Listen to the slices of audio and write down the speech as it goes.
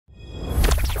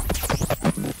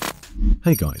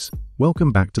Hey guys,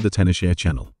 welcome back to the tenorshare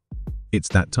channel. It's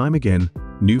that time again,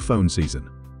 new phone season.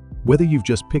 Whether you've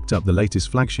just picked up the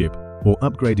latest flagship or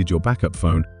upgraded your backup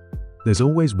phone, there's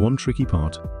always one tricky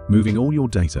part: moving all your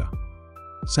data.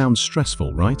 Sounds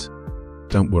stressful, right?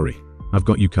 Don't worry, I've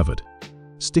got you covered.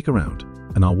 Stick around,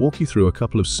 and I'll walk you through a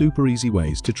couple of super easy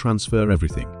ways to transfer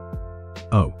everything.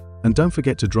 Oh, and don't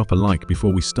forget to drop a like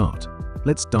before we start.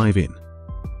 Let's dive in.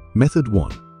 Method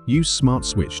 1. Use Smart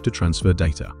Switch to transfer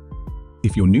data.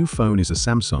 If your new phone is a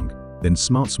Samsung, then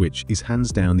Smart Switch is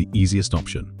hands down the easiest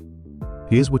option.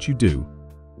 Here's what you do.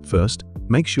 First,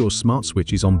 make sure Smart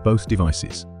Switch is on both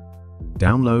devices.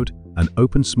 Download and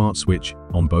open Smart Switch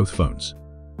on both phones.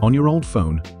 On your old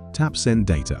phone, tap Send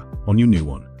Data. On your new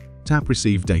one, tap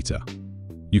Receive Data.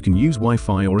 You can use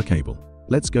Wi-Fi or a cable.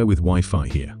 Let's go with Wi-Fi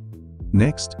here.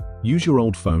 Next, use your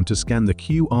old phone to scan the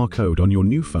QR code on your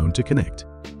new phone to connect.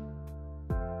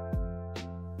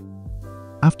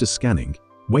 After scanning,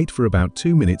 wait for about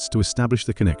 2 minutes to establish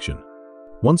the connection.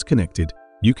 Once connected,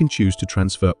 you can choose to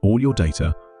transfer all your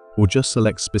data or just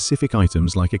select specific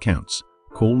items like accounts,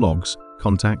 call logs,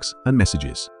 contacts, and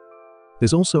messages.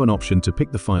 There's also an option to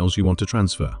pick the files you want to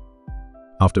transfer.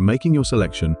 After making your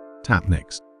selection, tap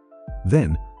Next.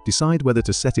 Then, decide whether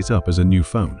to set it up as a new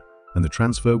phone, and the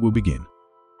transfer will begin.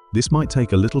 This might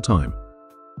take a little time.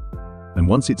 And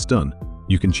once it's done,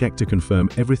 you can check to confirm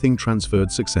everything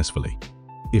transferred successfully.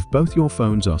 If both your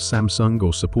phones are Samsung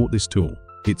or support this tool,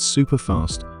 it's super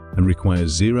fast and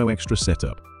requires zero extra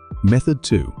setup. Method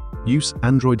 2. Use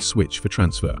Android Switch for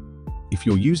transfer. If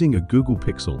you're using a Google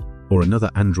Pixel or another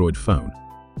Android phone,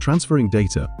 transferring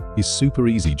data is super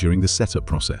easy during the setup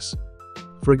process.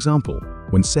 For example,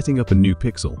 when setting up a new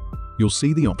Pixel, you'll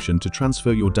see the option to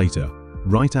transfer your data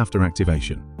right after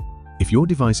activation. If your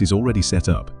device is already set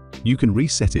up, you can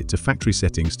reset it to factory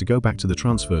settings to go back to the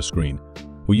transfer screen,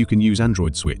 or you can use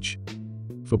Android Switch.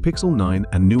 For Pixel 9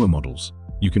 and newer models,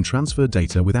 you can transfer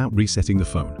data without resetting the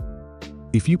phone.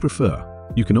 If you prefer,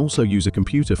 you can also use a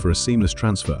computer for a seamless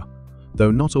transfer, though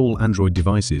not all Android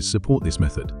devices support this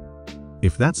method.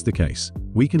 If that's the case,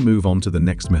 we can move on to the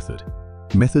next method.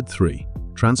 Method 3.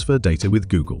 Transfer data with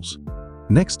Google's.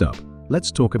 Next up,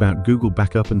 let's talk about Google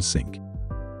Backup and Sync.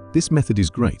 This method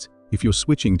is great if you're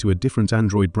switching to a different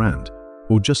Android brand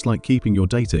or just like keeping your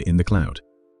data in the cloud.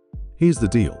 Here's the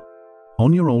deal.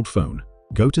 On your old phone,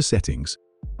 go to Settings,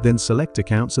 then select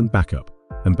Accounts and Backup,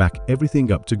 and back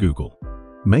everything up to Google.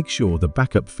 Make sure the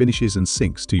backup finishes and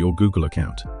syncs to your Google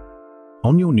account.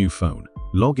 On your new phone,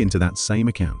 log into that same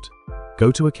account.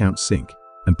 Go to Account Sync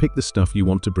and pick the stuff you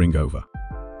want to bring over.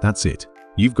 That's it.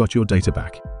 You've got your data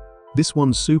back. This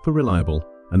one's super reliable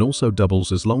and also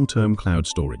doubles as long-term cloud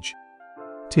storage.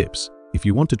 Tips: if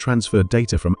you want to transfer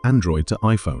data from Android to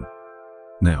iPhone.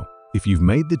 Now, if you've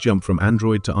made the jump from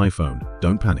Android to iPhone,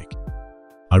 don't panic.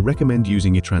 I recommend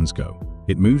using iTransGo.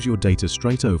 It moves your data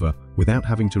straight over without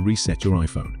having to reset your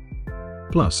iPhone.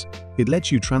 Plus, it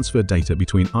lets you transfer data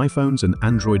between iPhones and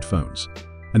Android phones,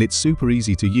 and it's super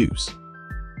easy to use.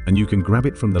 And you can grab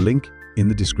it from the link in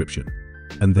the description.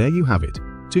 And there you have it,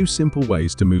 2 simple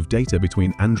ways to move data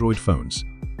between Android phones,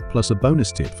 plus a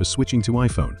bonus tip for switching to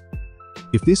iPhone.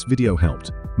 If this video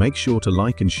helped, make sure to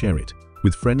like and share it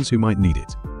with friends who might need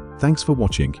it. Thanks for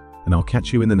watching, and I'll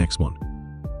catch you in the next one.